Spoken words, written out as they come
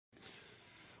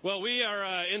Well, we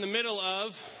are in the middle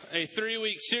of a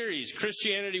 3-week series,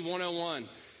 Christianity 101.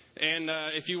 And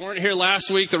if you weren't here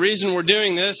last week, the reason we're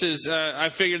doing this is I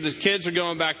figured the kids are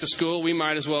going back to school. We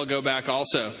might as well go back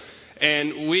also.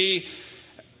 And we,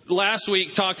 last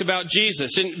week, talked about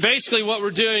Jesus. And basically what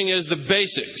we're doing is the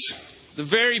basics, the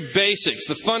very basics,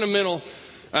 the fundamental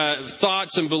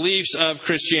thoughts and beliefs of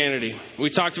Christianity. We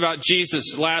talked about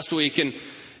Jesus last week. And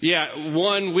yeah,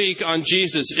 1 week on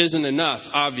Jesus isn't enough,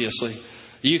 obviously.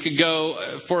 You could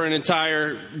go for an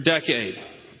entire decade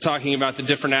talking about the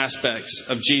different aspects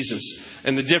of Jesus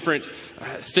and the different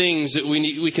things that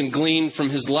we can glean from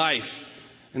his life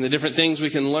and the different things we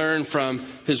can learn from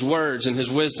his words and his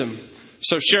wisdom.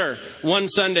 So sure, one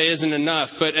Sunday isn't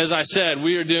enough, but as I said,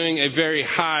 we are doing a very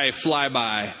high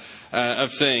flyby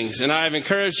of things. And I've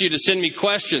encouraged you to send me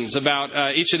questions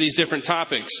about each of these different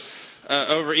topics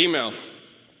over email.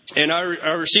 And I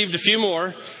received a few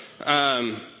more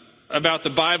about the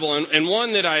Bible, and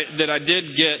one that I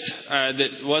did get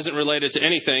that wasn't related to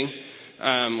anything,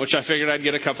 which I figured I'd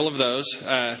get a couple of those.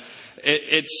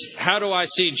 It's how do I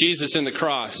see Jesus in the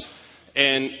cross?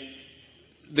 And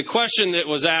the question that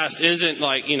was asked isn't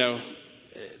like,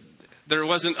 there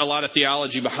wasn't a lot of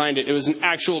theology behind it. It was an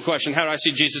actual question. How do I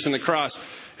see Jesus in the cross?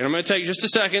 And I'm going to take just a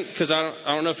second because I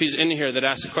don't know if he's in here that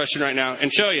asked the question right now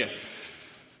and show you.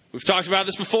 We've talked about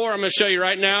this before. I'm going to show you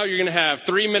right now. You're going to have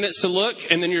 3 minutes to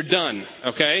look, and then you're done.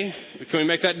 Okay? Can we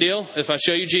make that deal? If I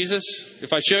show you Jesus,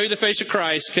 if I show you the face of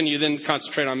Christ, can you then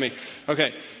concentrate on me?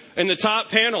 Okay. In the top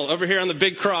panel, over here on the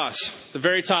big cross, the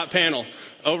very top panel,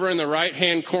 over in the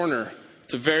right-hand corner,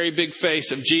 it's a very big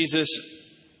face of Jesus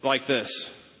like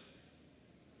this.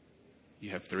 You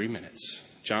have 3 minutes.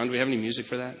 John, do we have any music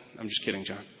for that? I'm just kidding,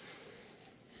 John.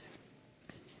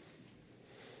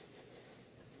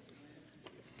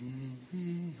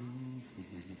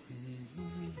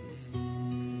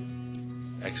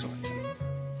 Excellent.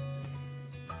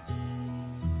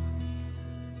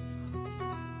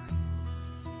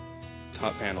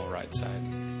 Top panel, right side.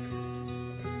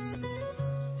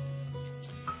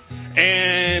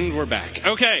 And we're back.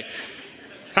 Okay.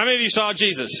 How many of you saw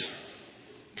Jesus?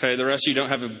 Okay, the rest of you don't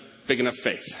have a big enough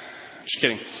faith. Just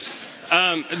kidding.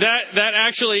 That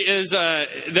actually is,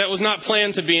 that was not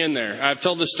planned to be in there. I've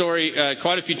told this story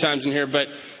quite a few times in here, but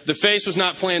the face was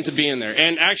not planned to be in there.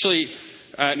 And actually,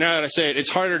 now that I say it, it's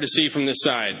harder to see from this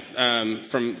side,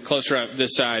 from closer up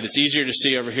this side. It's easier to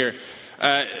see over here.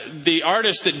 The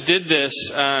artist that did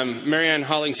this, Marianne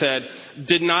Hollingshead,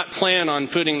 did not plan on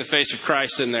putting the face of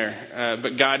Christ in there,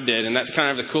 but God did. And that's kind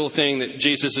of the cool thing that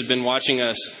Jesus has been watching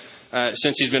us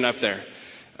since he's been up there.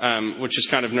 Which is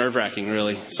kind of nerve-wracking,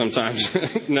 really,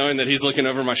 sometimes, knowing that he's looking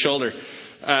over my shoulder.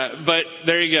 But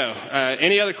there you go.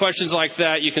 Any other questions like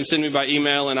that, you can send me by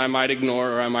email, and I might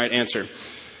ignore or I might answer.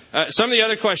 Some of the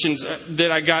other questions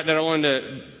that I got that I wanted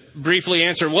to briefly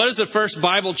answer. What is the first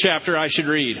Bible chapter I should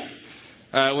read?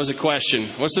 Was a question.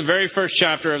 What's the very first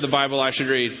chapter of the Bible I should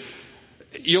read?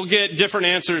 You'll get different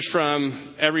answers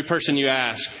from every person you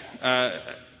ask.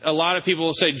 A lot of people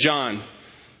will say John.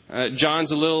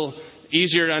 John's a little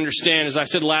easier to understand. As I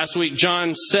said last week,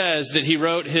 John says that he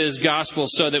wrote his gospel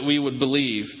so that we would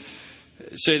believe,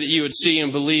 so that you would see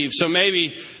and believe. So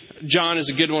maybe John is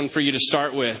a good one for you to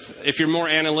start with. If you're more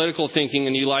analytical thinking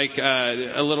and you like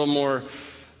a little more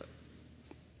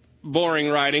boring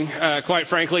writing, quite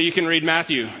frankly, you can read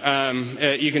Matthew.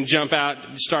 You can jump out,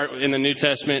 start in the New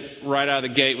Testament right out of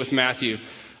the gate with Matthew.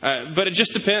 But it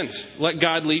just depends. Let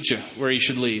God lead you where he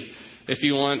should lead. If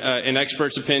you want an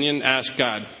expert's opinion, ask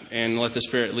God and let the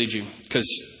Spirit lead you,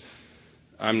 because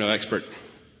I'm no expert.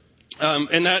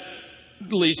 And that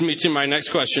leads me to my next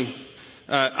question.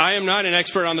 I am not an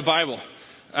expert on the Bible.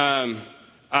 I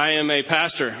am a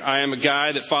pastor. I am a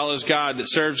guy that follows God, that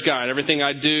serves God. Everything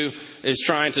I do is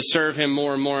trying to serve him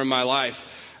more and more in my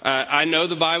life. I know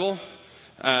the Bible.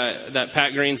 That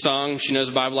Pat Green song, she knows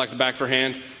the Bible like the back of her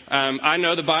hand. I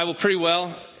know the Bible pretty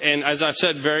well. And as I've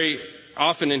said very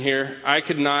often in here, I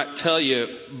could not tell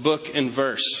you book and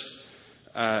verse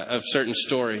of certain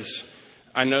stories.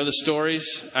 I know the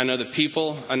stories, I know the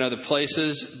people, I know the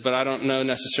places, but I don't know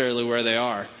necessarily where they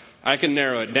are. I can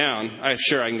narrow it down. I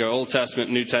can go Old Testament,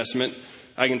 New Testament.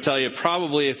 I can tell you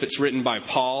probably if it's written by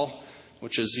Paul,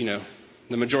 which is,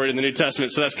 the majority of the New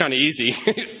Testament, so that's kind of easy.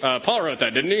 Paul wrote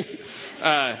that, didn't he?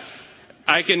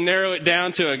 I can narrow it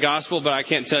down to a gospel, but I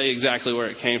can't tell you exactly where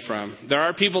it came from. There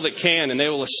are people that can, and they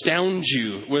will astound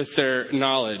you with their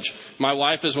knowledge. My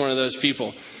wife is one of those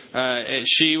people.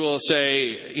 She will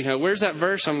say, where's that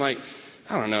verse? I'm like,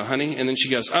 I don't know, honey. And then she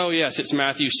goes, oh, yes, it's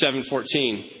Matthew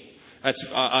 7:14.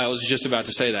 I was just about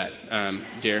to say that,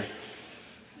 dear.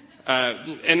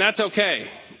 And that's okay.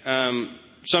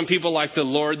 Some people like to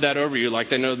lord that over you, like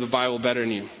they know the Bible better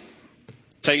than you.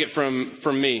 Take it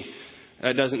from me.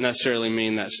 That doesn't necessarily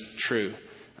mean that's true.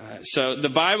 So the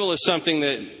Bible is something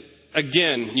that,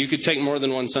 again, you could take more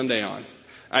than one Sunday on.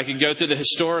 I could go through the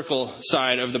historical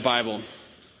side of the Bible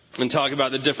and talk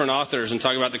about the different authors and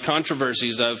talk about the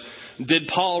controversies of, did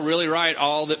Paul really write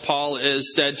all that Paul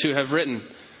is said to have written?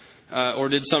 Or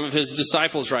did some of his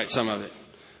disciples write some of it?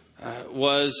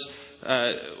 Was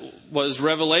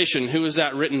Revelation, who was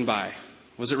that written by?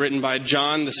 Was it written by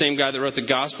John, the same guy that wrote the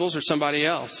Gospels, or somebody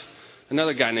else?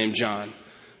 Another guy named John.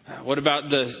 What about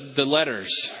the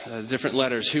letters, different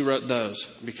letters? Who wrote those?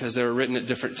 Because they were written at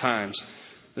different times.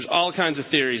 There's all kinds of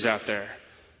theories out there.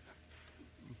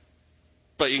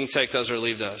 But you can take those or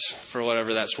leave those for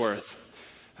whatever that's worth.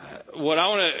 What I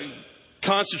want to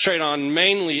concentrate on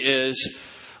mainly is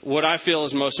what I feel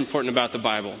is most important about the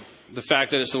Bible. The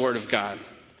fact that it's the Word of God.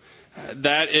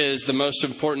 That is the most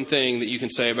important thing that you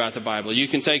can say about the Bible. You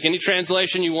can take any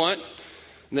translation you want.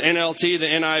 The NLT, the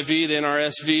NIV, the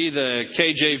NRSV, the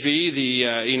KJV,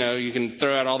 you can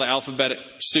throw out all the alphabetic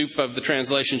soup of the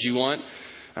translations you want.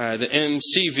 The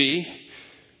MCV,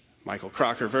 Michael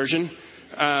Crocker version.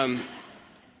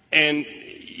 And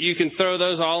you can throw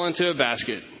those all into a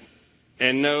basket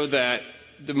and know that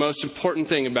the most important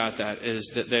thing about that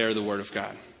is that they are the Word of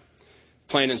God.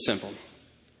 Plain and simple.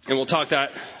 And we'll talk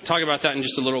about that in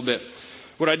just a little bit.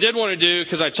 What I did want to do,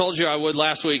 because I told you I would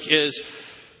last week, is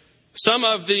some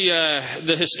of the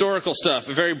historical stuff,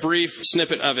 a very brief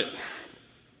snippet of it.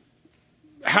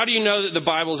 How do you know that the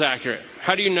Bible's accurate?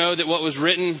 How do you know that what was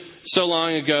written so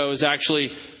long ago has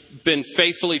actually been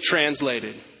faithfully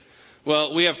translated?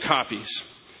 Well, we have copies.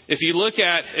 If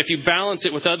you balance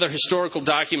it with other historical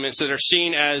documents that are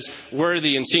seen as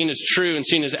worthy and seen as true and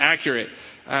seen as accurate,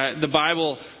 the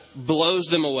Bible blows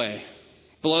them away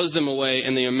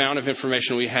in the amount of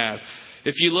information we have.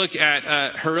 If you look at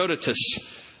Herodotus,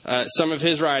 some of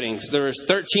his writings, there was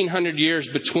 1,300 years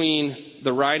between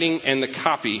the writing and the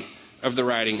copy of the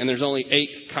writing, and there's only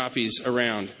 8 copies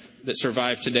around that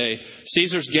survive today.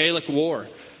 Caesar's Gallic War,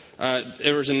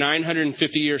 there was a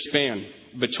 950-year span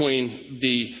between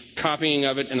the copying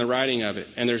of it and the writing of it,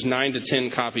 and there's 9 to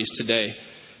 10 copies today.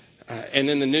 And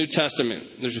then the New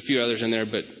Testament, there's a few others in there,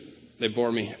 but they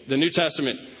bore me. The New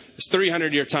Testament is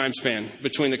 300-year time span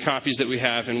between the copies that we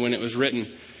have and when it was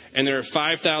written. And there are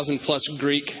 5,000 plus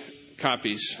Greek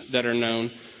copies that are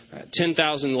known,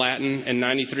 10,000 Latin, and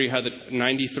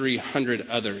 9,300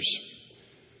 others.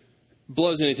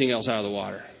 Blows anything else out of the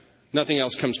water. Nothing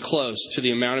else comes close to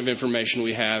the amount of information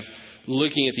we have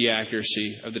looking at the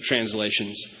accuracy of the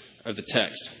translations of the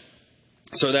text.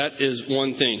 So that is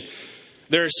one thing.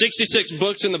 There are 66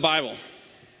 books in the Bible.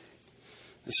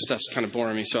 This stuff's kind of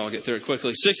boring me, so I'll get through it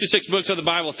quickly. 66 books of the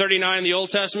Bible, 39 in the Old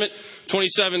Testament,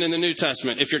 27 in the New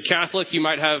Testament. If you're Catholic, you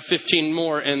might have 15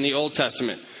 more in the Old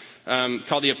Testament,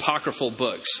 called the Apocryphal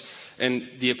books, and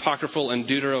the Apocryphal and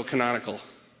Deuterocanonical.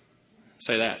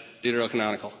 Say that,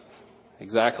 Deuterocanonical.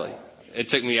 Exactly. It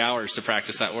took me hours to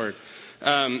practice that word.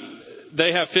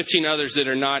 They have 15 others that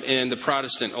are not in the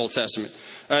Protestant Old Testament.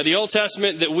 The Old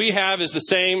Testament that we have is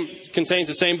contains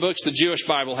the same books the Jewish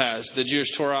Bible has, the Jewish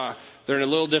Torah. They're in a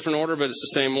little different order, but it's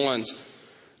the same ones.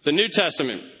 The New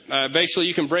Testament, basically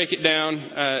you can break it down.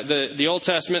 The Old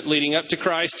Testament leading up to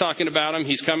Christ, talking about him.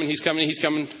 He's coming.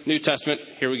 New Testament,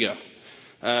 here we go.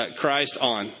 Christ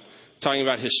on. Talking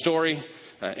about his story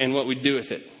and what we do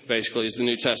with it, basically, is the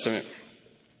New Testament.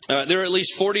 There are at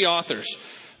least 40 authors.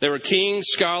 There were kings,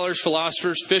 scholars,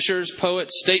 philosophers, fishers,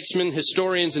 poets, statesmen,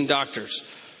 historians, and doctors.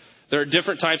 There are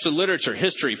different types of literature: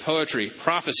 history, poetry,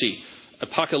 prophecy,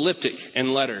 apocalyptic,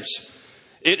 and letters.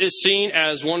 It is seen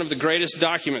as one of the greatest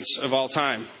documents of all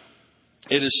time.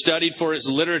 It is studied for its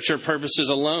literature purposes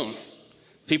alone.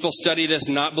 People study this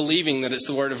not believing that it's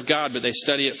the Word of God, but they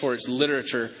study it for its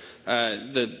literature,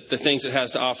 the things it has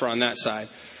to offer on that side.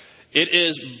 It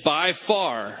is by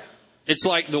far, it's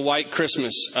like the White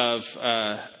Christmas of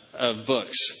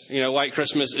books. You know, White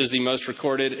Christmas is the most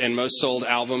recorded and most sold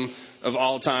album of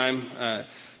all time.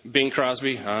 Bing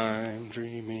Crosby, I'm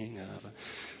dreaming of.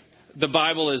 The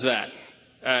Bible is that.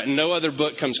 No other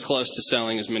book comes close to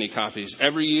selling as many copies.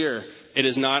 Every year, it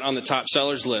is not on the top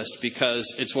sellers list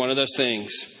because it's one of those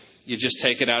things. You just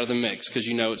take it out of the mix because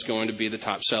you know it's going to be the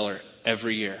top seller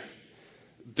every year.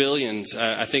 Billions,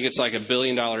 I think it's like $1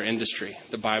 billion industry,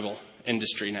 the Bible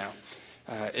industry now,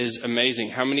 is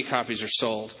amazing. How many copies are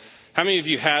sold? How many of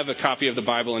you have a copy of the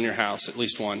Bible in your house, at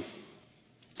least one?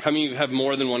 How many of you have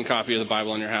more than one copy of the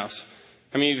Bible in your house?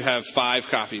 How many of you have 5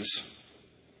 copies?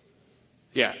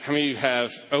 Yeah. How many of you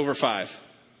have over 5?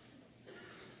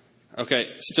 Okay.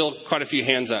 Still quite a few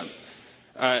hands up.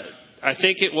 I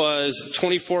think it was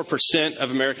 24%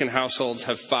 of American households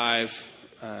have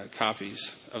 5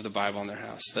 copies of the Bible in their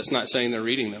house. That's not saying they're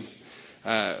reading them,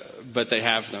 but they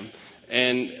have them.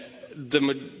 And the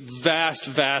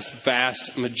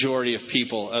vast majority of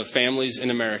people, of families in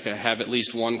America, have at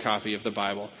least one copy of the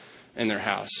Bible in their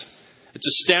house. It's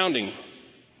astounding,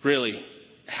 really,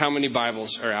 how many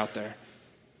Bibles are out there.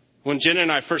 When Jenna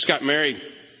and I first got married,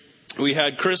 we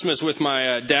had Christmas with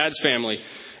my dad's family.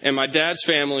 And my dad's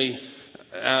family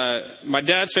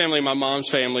and my mom's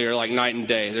family are like night and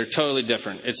day. They're totally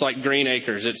different. It's like Green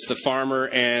Acres. It's the farmer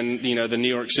and, the New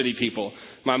York City people.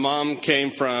 My mom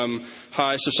came from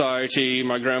high society.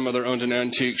 My grandmother owned an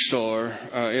antique store.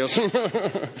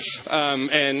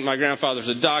 And my grandfather's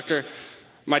a doctor.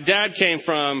 My dad came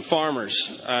from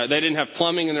farmers. They didn't have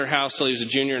plumbing in their house till he was a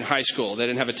junior in high school. They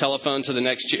didn't have a telephone till the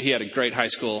next year. He had a great high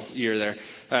school year there.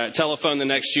 Telephone the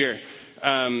next year.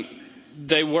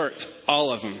 They worked,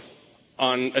 all of them,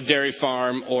 on a dairy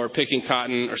farm or picking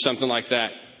cotton or something like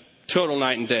that. Total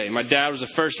night and day. My dad was the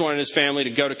first one in his family to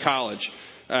go to college,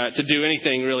 to do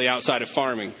anything really outside of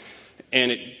farming. And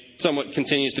it somewhat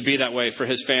continues to be that way for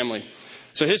his family.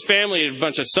 So his family is a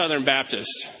bunch of Southern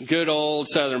Baptists, good old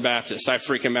Southern Baptists. I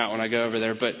freak them out when I go over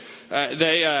there. But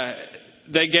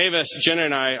they gave us, Jenna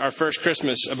and I, our first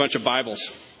Christmas, a bunch of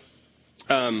Bibles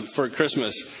for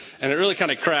Christmas. And it really kind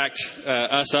of cracked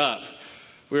us up.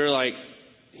 We were like,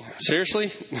 seriously?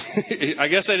 I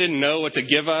guess they didn't know what to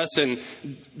give us. And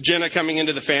Jenna coming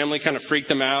into the family kind of freaked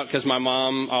them out because my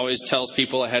mom always tells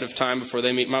people ahead of time before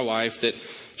they meet my wife that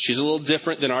she's a little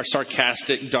different than our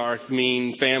sarcastic, dark,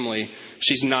 mean family.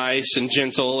 She's nice and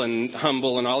gentle and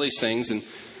humble and all these things. And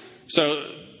so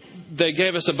they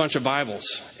gave us a bunch of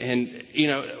Bibles. And,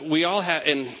 we all have,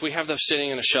 and we have those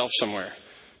sitting on a shelf somewhere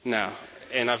now.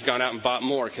 And I've gone out and bought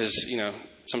more because,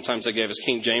 sometimes they gave us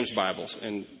King James Bibles.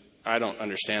 And I don't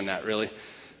understand that, really.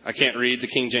 I can't read the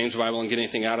King James Bible and get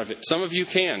anything out of it. Some of you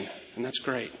can, and that's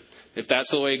great. If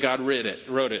that's the way God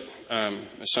wrote it,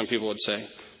 as some people would say.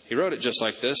 He wrote it just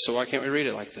like this, so why can't we read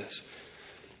it like this?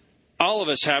 All of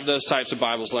us have those types of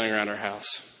Bibles laying around our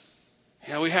house.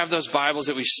 We have those Bibles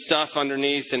that we stuff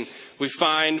underneath and we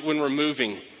find when we're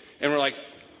moving. And we're like,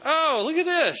 oh, look at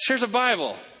this. Here's a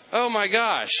Bible. Oh, my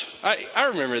gosh. I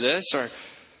remember this.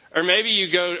 Or maybe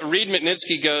Reed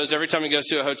Mitnitzky goes, every time he goes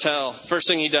to a hotel, first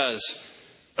thing he does,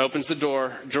 opens the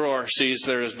drawer, sees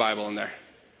there is Bible in there.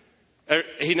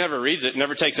 He never reads it,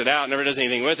 never takes it out, never does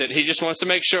anything with it. He just wants to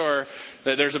make sure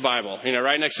that there's a Bible.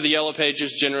 Right next to the yellow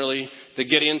pages, generally, the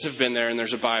Gideons have been there and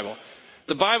there's a Bible.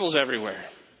 The Bible's everywhere.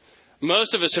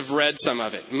 Most of us have read some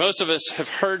of it. Most of us have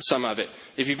heard some of it.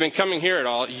 If you've been coming here at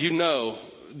all, you know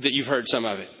that you've heard some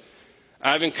of it.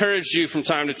 I've encouraged you from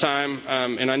time to time,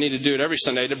 and I need to do it every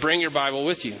Sunday, to bring your Bible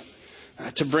with you.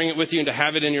 To bring it with you and to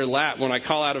have it in your lap. When I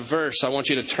call out a verse, I want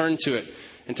you to turn to it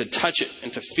and to touch it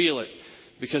and to feel it.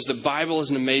 Because the Bible is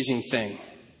an amazing thing.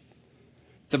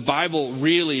 The Bible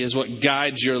really is what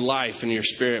guides your life and your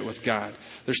spirit with God.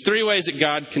 There's 3 ways that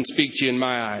God can speak to you in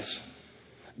my eyes.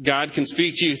 God can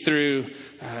speak to you through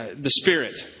the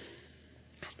Spirit.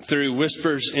 Through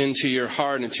whispers into your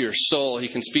heart, into your soul. He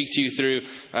can speak to you through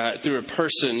a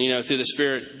person, through the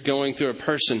Spirit going through a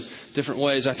person, different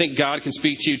ways. I think God can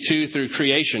speak to you too through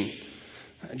creation.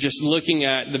 Just looking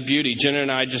at the beauty. Jenna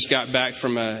and I just got back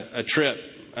from a trip,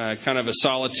 kind of a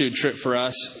solitude trip for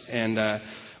us. And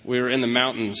we were in the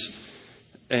mountains.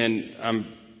 And I'm,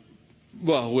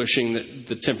 wishing that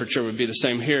the temperature would be the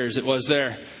same here as it was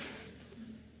there.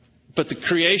 But the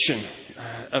creation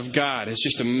of God is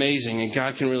just amazing, and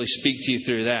God can really speak to you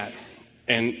through that.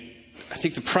 And I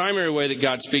think the primary way that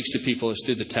God speaks to people is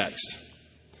through the text,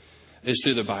 is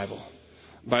through the Bible.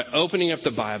 By opening up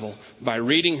the Bible, by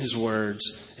reading His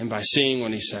words, and by seeing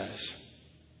what He says.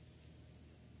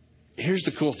 Here's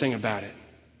the cool thing about it.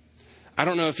 I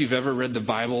don't know if you've ever read the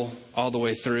Bible all the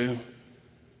way through.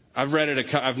 I've read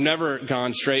it. I've never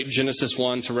gone straight Genesis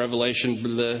 1 to Revelation.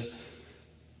 Blah.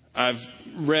 I've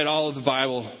read all of the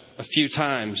Bible a few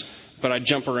times, but I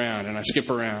jump around and I skip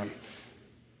around.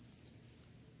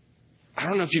 I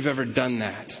don't know if you've ever done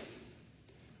that.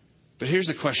 But here's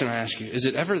the question I ask you. Is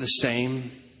it ever the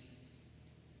same?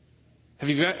 Have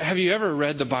you ever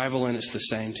read the Bible and it's the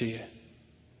same to you?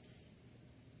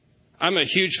 I'm a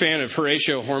huge fan of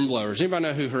Horatio Hornblower. Does anybody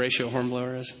know who Horatio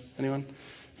Hornblower is? Anyone?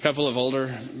 A couple of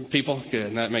older people?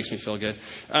 Good. That makes me feel good.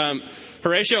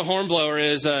 Horatio Hornblower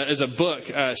is a book,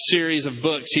 a series of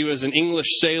books. He was an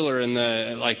English sailor in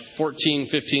the 14,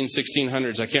 15,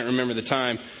 1600s. I can't remember the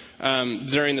time.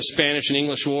 During the Spanish and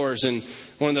English wars, and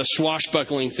one of those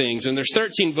swashbuckling things. And there's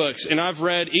 13 books, and I've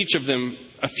read each of them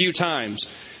a few times.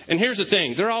 And here's the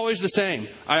thing. They're always the same.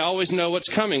 I always know what's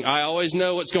coming. I always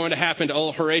know what's going to happen to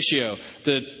old Horatio.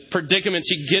 The predicaments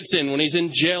he gets in when he's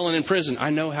in jail and in prison.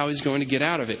 I know how he's going to get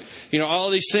out of it. All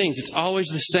these things. It's always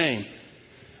the same.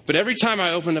 But every time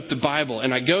I open up the Bible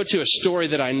and I go to a story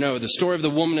that I know, the story of the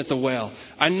woman at the well,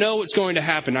 I know what's going to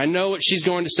happen. I know what she's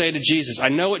going to say to Jesus. I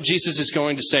know what Jesus is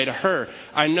going to say to her.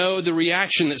 I know the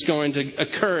reaction that's going to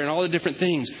occur and all the different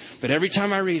things. But every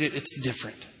time I read it, it's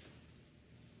different.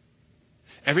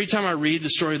 Every time I read the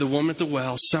story of the woman at the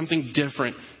well, something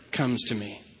different comes to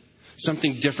me.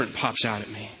 Something different pops out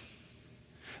at me.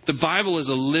 The Bible is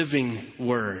a living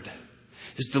word.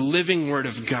 Is the living word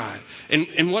of God.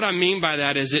 And what I mean by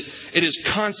that is it is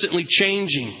constantly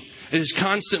changing. It is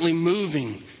constantly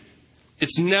moving.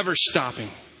 It's never stopping.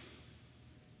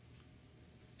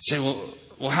 You say,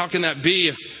 well, how can that be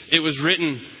if it was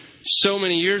written so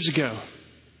many years ago?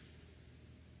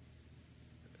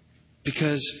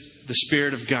 Because the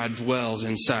Spirit of God dwells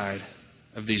inside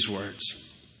of these words.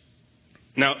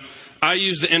 Now, I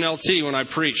use the NLT when I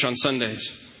preach on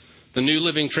Sundays. The New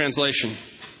Living Translation.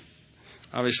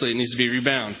 Obviously, it needs to be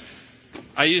rebound.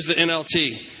 I use the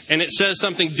NLT, and it says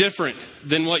something different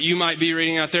than what you might be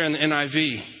reading out there in the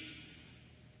NIV.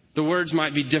 The words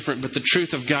might be different, but the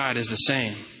truth of God is the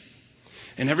same.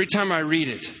 And every time I read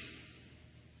it,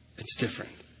 it's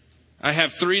different. I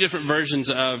have 3 different versions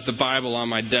of the Bible on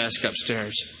my desk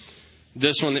upstairs.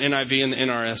 This one, the NIV, and the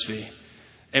NRSV.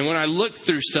 And when I look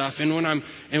through stuff, and when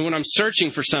I'm searching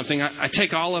for something, I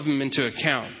take all of them into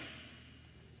account.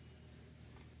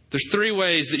 There's 3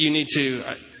 ways that you need to...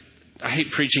 I hate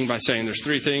preaching by saying there's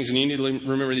 3 things, and you need to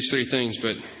remember these 3 things,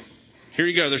 but here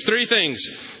you go. There's 3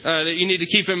 things that you need to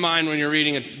keep in mind when you're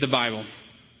reading the Bible.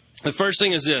 The first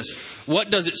thing is this. What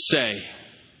does it say?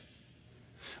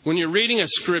 When you're reading a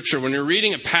scripture, when you're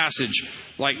reading a passage,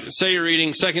 like say you're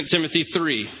reading 2 Timothy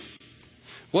 3,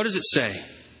 what does it say?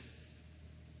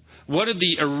 What did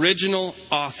the original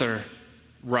author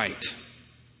write?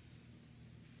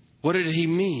 What did he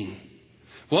mean?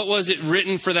 What was it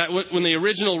written for that when the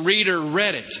original reader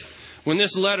read it? When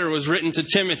this letter was written to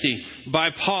Timothy by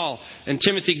Paul, and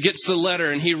Timothy gets the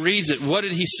letter and he reads it, what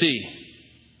did he see?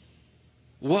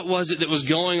 What was it that was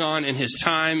going on in his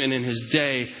time and in his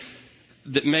day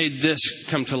that made this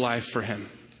come to life for him?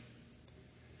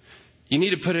 You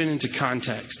need to put it into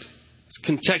context. It's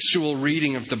contextual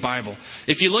reading of the Bible.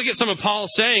 If you look at some of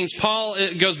Paul's sayings, Paul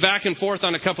goes back and forth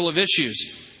on a couple of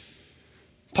issues.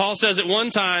 Paul says at one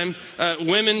time,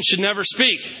 women should never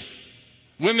speak.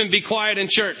 Women be quiet in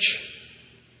church.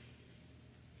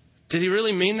 Did he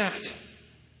really mean that?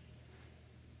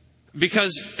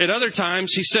 Because at other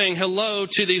times he's saying hello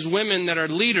to these women that are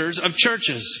leaders of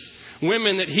churches.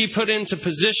 Women that he put into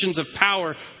positions of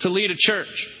power to lead a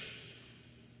church.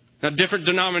 Now, different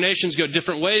denominations go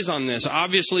different ways on this.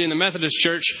 Obviously, in the Methodist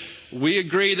Church, we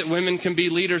agree that women can be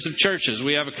leaders of churches.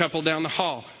 We have a couple down the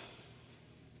hall.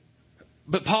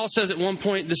 But Paul says at one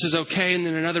point this is okay, and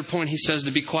then another point he says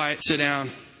to be quiet, sit down.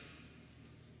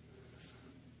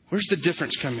 Where's the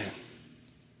difference come in?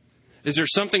 Is there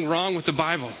something wrong with the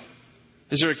Bible?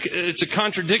 It's a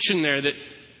contradiction there that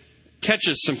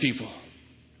catches some people.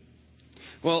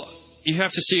 Well, you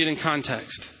have to see it in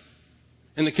context.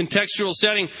 In the contextual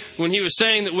setting, when he was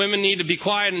saying that women need to be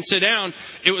quiet and sit down,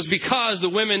 it was because the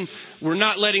women were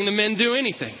not letting the men do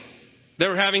anything. They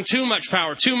were having too much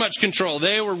power, too much control.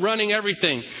 They were running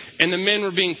everything. And the men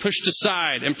were being pushed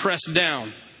aside and pressed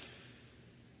down.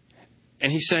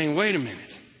 And he's saying, wait a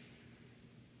minute.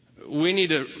 We need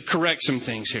to correct some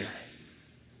things here.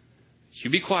 You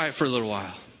be quiet for a little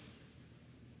while.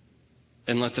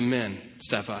 And let the men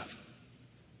step up.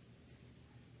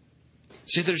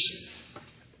 See,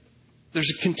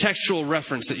 there's a contextual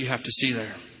reference that you have to see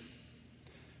there.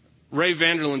 Ray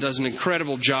Vanderlyn does an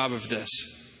incredible job of this.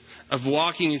 Of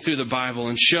walking you through the Bible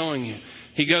and showing you.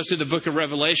 He goes through the book of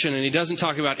Revelation and he doesn't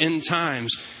talk about end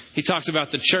times. He talks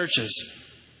about the churches.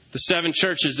 The 7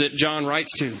 churches that John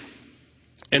writes to.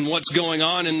 And what's going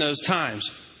on in those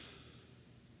times.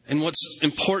 And what's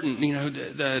important,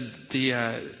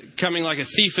 the coming like a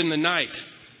thief in the night.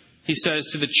 He says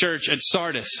to the church at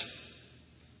Sardis.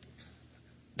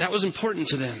 That was important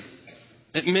to them.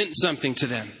 It meant something to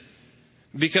them.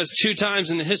 Because 2 times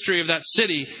in the history of that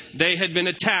city, they had been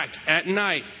attacked at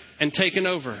night and taken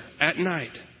over at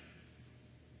night.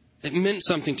 It meant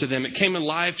something to them. It came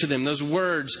alive to them. Those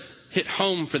words hit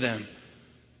home for them.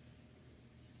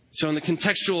 So in the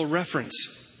contextual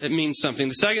reference, it means something.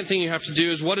 The second thing you have to do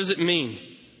is, what does it mean?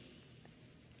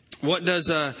 What does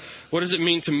it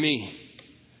mean to me?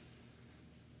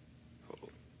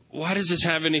 Why does this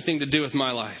have anything to do with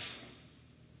my life?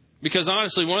 Because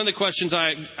honestly, one of the questions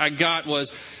I got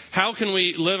was, how can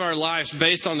we live our lives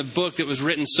based on the book that was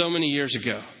written so many years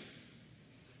ago?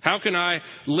 How can I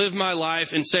live my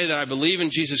life and say that I believe in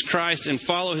Jesus Christ and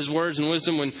follow his words and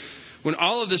wisdom when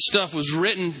all of this stuff was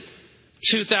written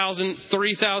 2,000,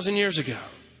 3,000 years ago?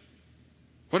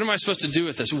 What am I supposed to do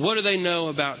with this? What do they know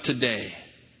about today?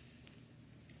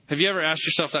 Have you ever asked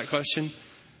yourself that question?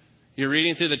 You're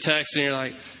reading through the text and you're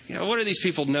like, what do these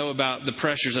people know about the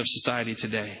pressures of society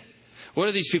today? What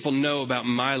do these people know about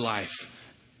my life?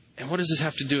 And what does this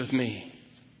have to do with me?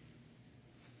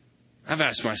 I've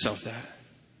asked myself that.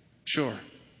 Sure.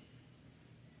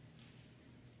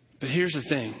 But here's the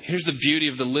thing. Here's the beauty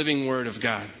of the living Word of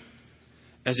God.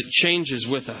 As it changes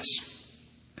with us,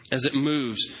 as it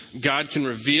moves, God can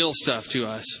reveal stuff to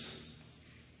us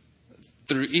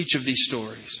through each of these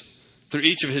stories, through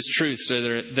each of his truths that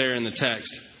are there in the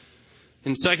text.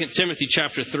 In 2 Timothy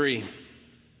chapter 3,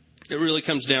 it really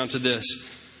comes down to this.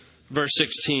 Verse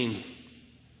 16.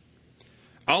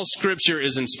 All Scripture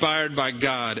is inspired by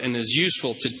God and is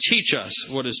useful to teach us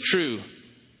what is true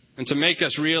and to make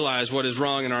us realize what is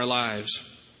wrong in our lives.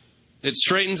 It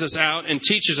straightens us out and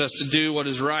teaches us to do what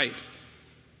is right.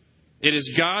 It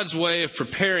is God's way of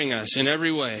preparing us in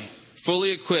every way,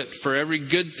 fully equipped for every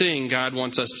good thing God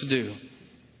wants us to do.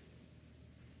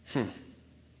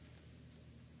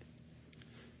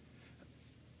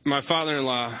 My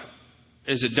father-in-law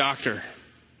is a doctor.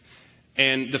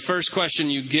 And the first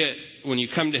question you get when you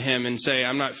come to him and say,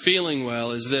 I'm not feeling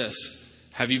well, is this: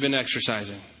 have you been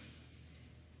exercising?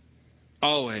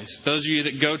 Always. Those of you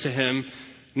that go to him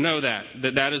know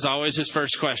that is always his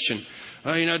first question.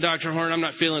 Oh, Dr. Horn, I'm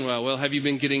not feeling well. Well, have you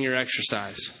been getting your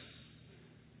exercise?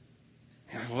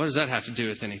 What does that have to do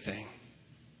with anything?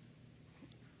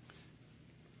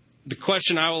 The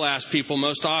question I will ask people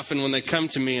most often when they come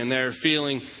to me and they're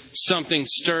feeling something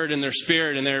stirred in their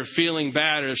spirit and they're feeling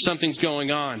bad or something's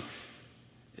going on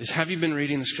is, have you been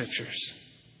reading the Scriptures?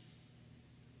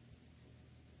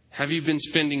 Have you been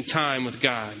spending time with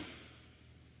God?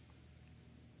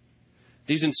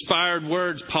 These inspired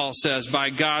words, Paul says,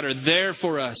 by God are there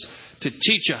for us to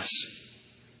teach us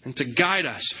and to guide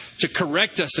us, to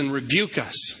correct us and rebuke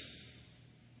us.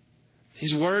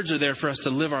 These words are there for us to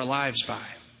live our lives by.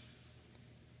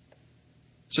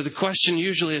 So the question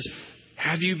usually is,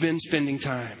 have you been spending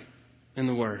time in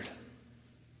the Word?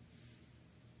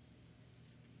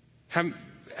 How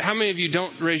many of you,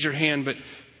 don't raise your hand, but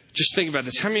just think about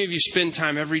this. How many of you spend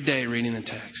time every day reading the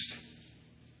text?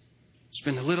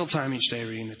 Spend a little time each day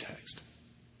reading the text.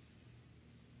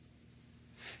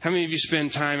 How many of you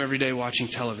spend time every day watching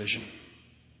television?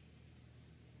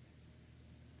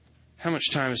 How much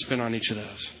time is spent on each of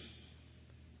those?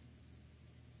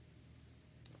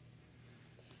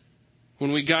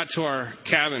 When we got to our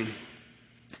cabin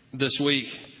this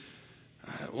week,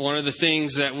 one of the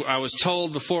things that I was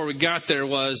told before we got there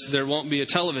was there won't be a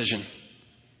television.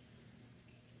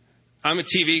 I'm a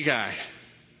TV guy.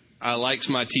 I likes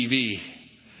my TV.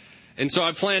 And so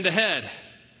I planned ahead.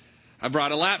 I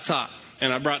brought a laptop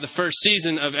and I brought the first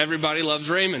season of Everybody Loves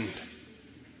Raymond.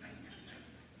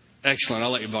 Excellent.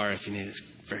 I'll let you borrow it if you need it. It's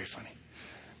very funny.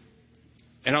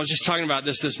 And I was just talking about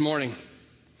this morning.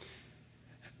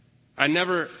 I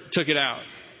never took it out.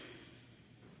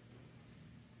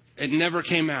 It never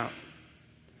came out.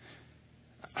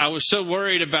 I was so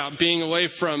worried about being away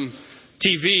from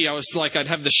TV. I was like, I'd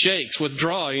have the shakes,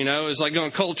 withdrawal, It was like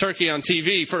going cold turkey on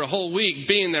TV for a whole week,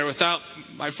 being there without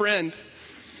my friend.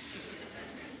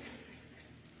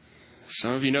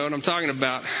 Some of you know what I'm talking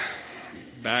about.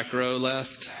 Back row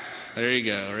left. There you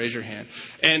go. Raise your hand.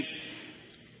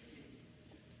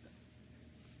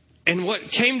 And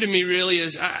what came to me really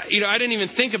is, I didn't even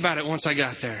think about it once I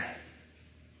got there.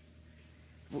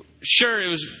 Sure, it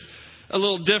was a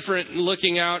little different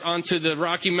looking out onto the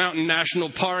Rocky Mountain National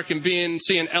Park and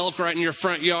seeing elk right in your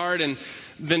front yard, and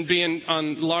then being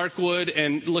on Larkwood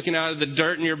and looking out of the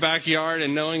dirt in your backyard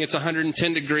and knowing it's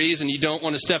 110 degrees and you don't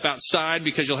want to step outside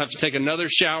because you'll have to take another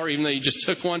shower even though you just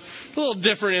took one. A little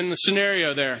different in the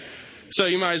scenario there. So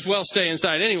you might as well stay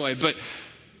inside anyway. But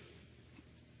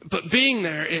being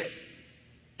there,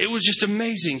 it was just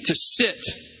amazing to sit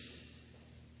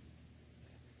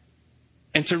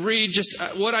and to read. Just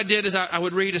what I did is I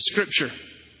would read a scripture.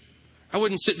 I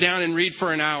wouldn't sit down and read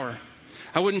for an hour.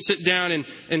 I wouldn't sit down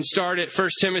and start at 1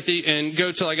 Timothy and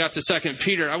go till I got to 2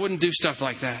 Peter. I wouldn't do stuff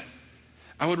like that.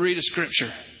 I would read a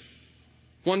scripture,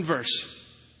 one verse,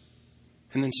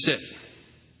 and then sit.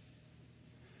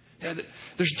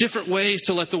 There's different ways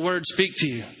to let the Word speak to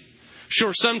you.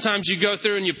 Sure, sometimes you go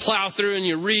through and you plow through and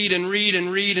you read and read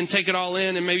and read and take it all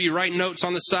in, and maybe you write notes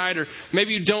on the side, or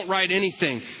maybe you don't write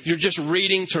anything. You're just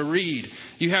reading to read.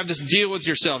 You have this deal with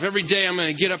yourself. Every day I'm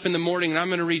going to get up in the morning and I'm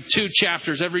going to read 2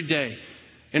 chapters every day.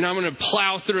 And I'm going to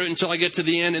plow through it until I get to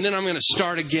the end, and then I'm going to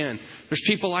start again. There's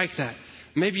people like that.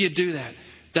 Maybe you do that.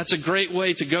 That's a great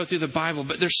way to go through the Bible.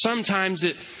 But there's sometimes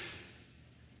that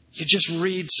you just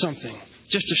read something,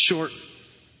 just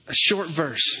a short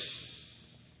verse.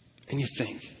 And you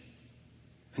think,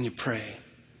 and you pray,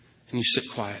 and you sit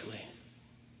quietly.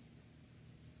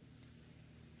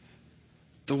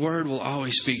 The Word will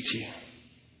always speak to you.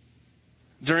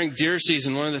 During deer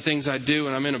season, one of the things I do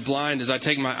when I'm in a blind is I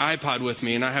take my iPod with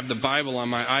me, and I have the Bible on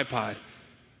my iPod.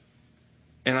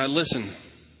 And I listen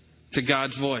to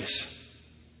God's voice.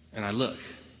 And I look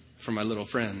for my little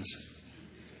friends.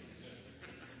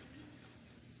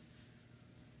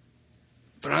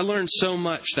 But I learned so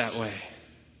much that way.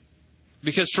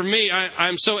 Because for me,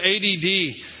 I'm so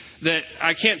ADD that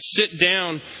I can't sit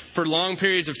down for long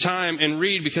periods of time and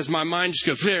read because my mind just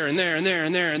goes there and there and there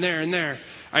and there and there and there.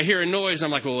 I hear a noise and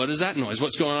I'm like, well, what is that noise?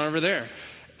 What's going on over there?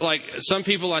 Like some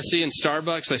people I see in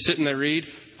Starbucks, they sit and they read.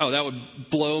 Oh, that would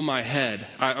blow my head.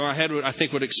 My head would, I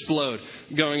think, would explode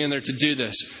going in there to do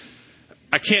this.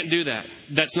 I can't do that.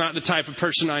 That's not the type of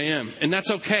person I am. And that's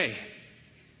okay.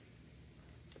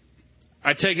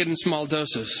 I take it in small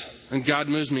doses, and God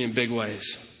moves me in big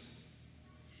ways.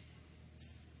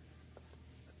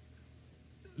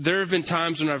 There have been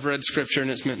times when I've read Scripture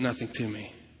and it's meant nothing to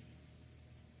me.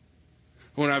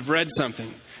 When I've read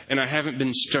something and I haven't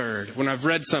been stirred. When I've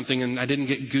read something and I didn't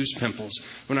get goose pimples.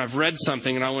 When I've read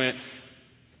something and I went,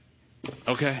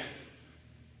 okay.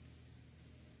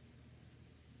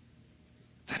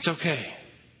 That's okay.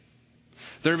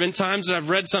 There have been times that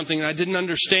I've read something and I didn't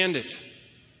understand it.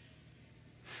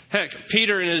 Heck,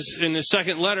 Peter in his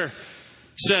second letter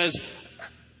says,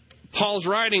 Paul's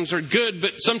writings are good,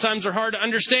 but sometimes they're hard to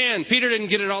understand. Peter didn't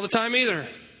get it all the time either.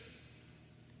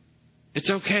 It's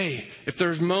okay if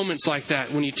there's moments like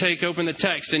that when you open the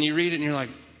text and you read it and you're like,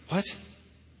 what?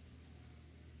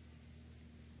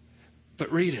 But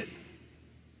read it.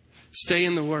 Stay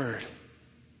in the Word.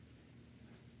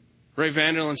 Ray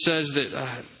Vanderland says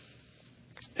that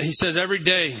he says every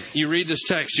day you read this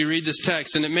text,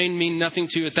 and it may mean nothing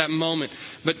to you at that moment.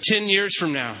 But 10 years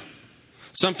from now,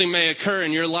 something may occur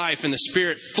in your life and the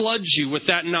Spirit floods you with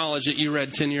that knowledge that you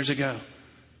read 10 years ago.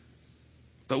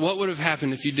 But what would have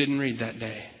happened if you didn't read that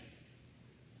day?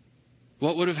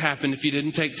 What would have happened if you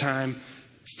didn't take time,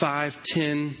 5,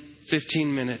 10,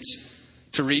 15 minutes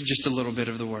to read just a little bit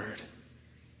of the Word?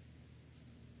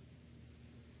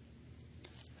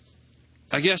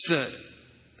 I guess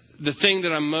the thing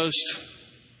that I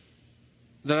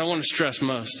want to stress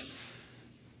most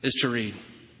is to read.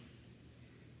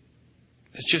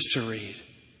 It's just to read.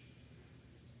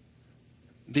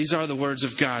 These are the words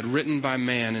of God, written by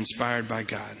man, inspired by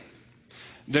God.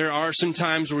 There are some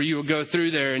times where you will go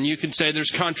through there and you can say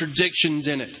there's contradictions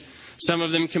in it. Some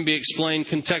of them can be explained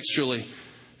contextually.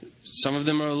 Some of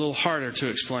them are a little harder to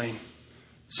explain.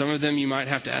 Some of them you might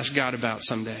have to ask God about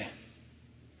someday.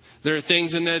 There are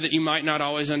things in there that you might not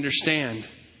always understand.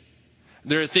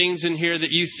 There are things in here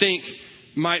that you think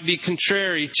might be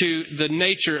contrary to the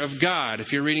nature of God.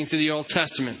 If you're reading through the Old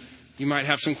Testament, you might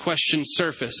have some questions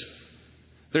surface.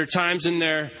 There are times in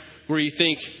there where you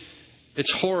think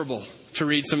it's horrible to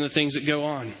read some of the things that go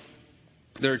on.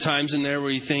 There are times in there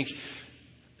where you think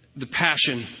the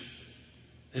passion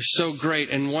is so great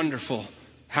and wonderful.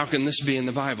 How can this be in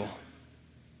the Bible?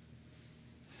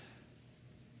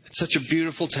 It's such a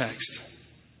beautiful text.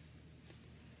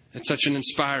 It's such an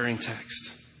inspiring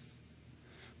text.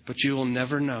 But you will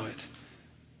never know it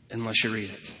unless you read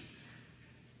it.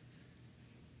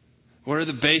 What are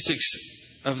the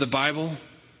basics of the Bible?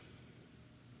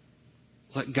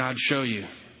 Let God show you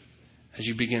as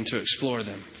you begin to explore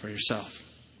them for yourself.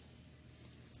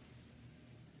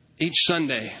 Each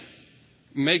Sunday,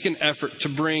 make an effort to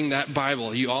bring that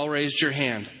Bible. You all raised your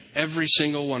hand. Every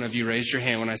single one of you raised your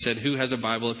hand when I said, who has a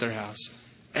Bible at their house?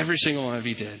 Every single one of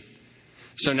you did.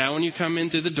 So now when you come in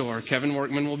through the door, Kevin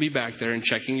Workman will be back there and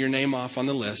checking your name off on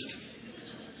the list.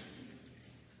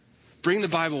 Bring the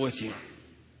Bible with you.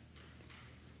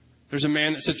 There's a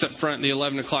man that sits up front in the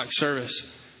 11 o'clock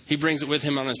service. He brings it with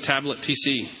him on his tablet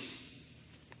PC.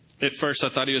 At first, I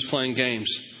thought he was playing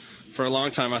games. For a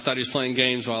long time, I thought he was playing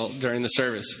games during the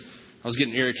service. I was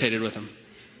getting irritated with him.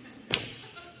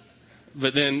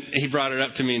 But then he brought it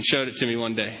up to me and showed it to me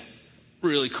one day.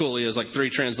 Really cool. He has like 3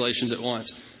 translations at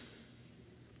once.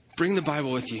 Bring the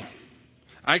Bible with you.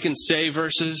 I can say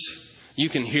verses. You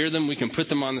can hear them. We can put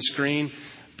them on the screen.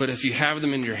 But if you have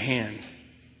them in your hand,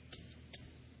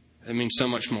 it means so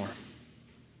much more.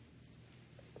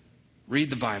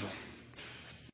 Read the Bible.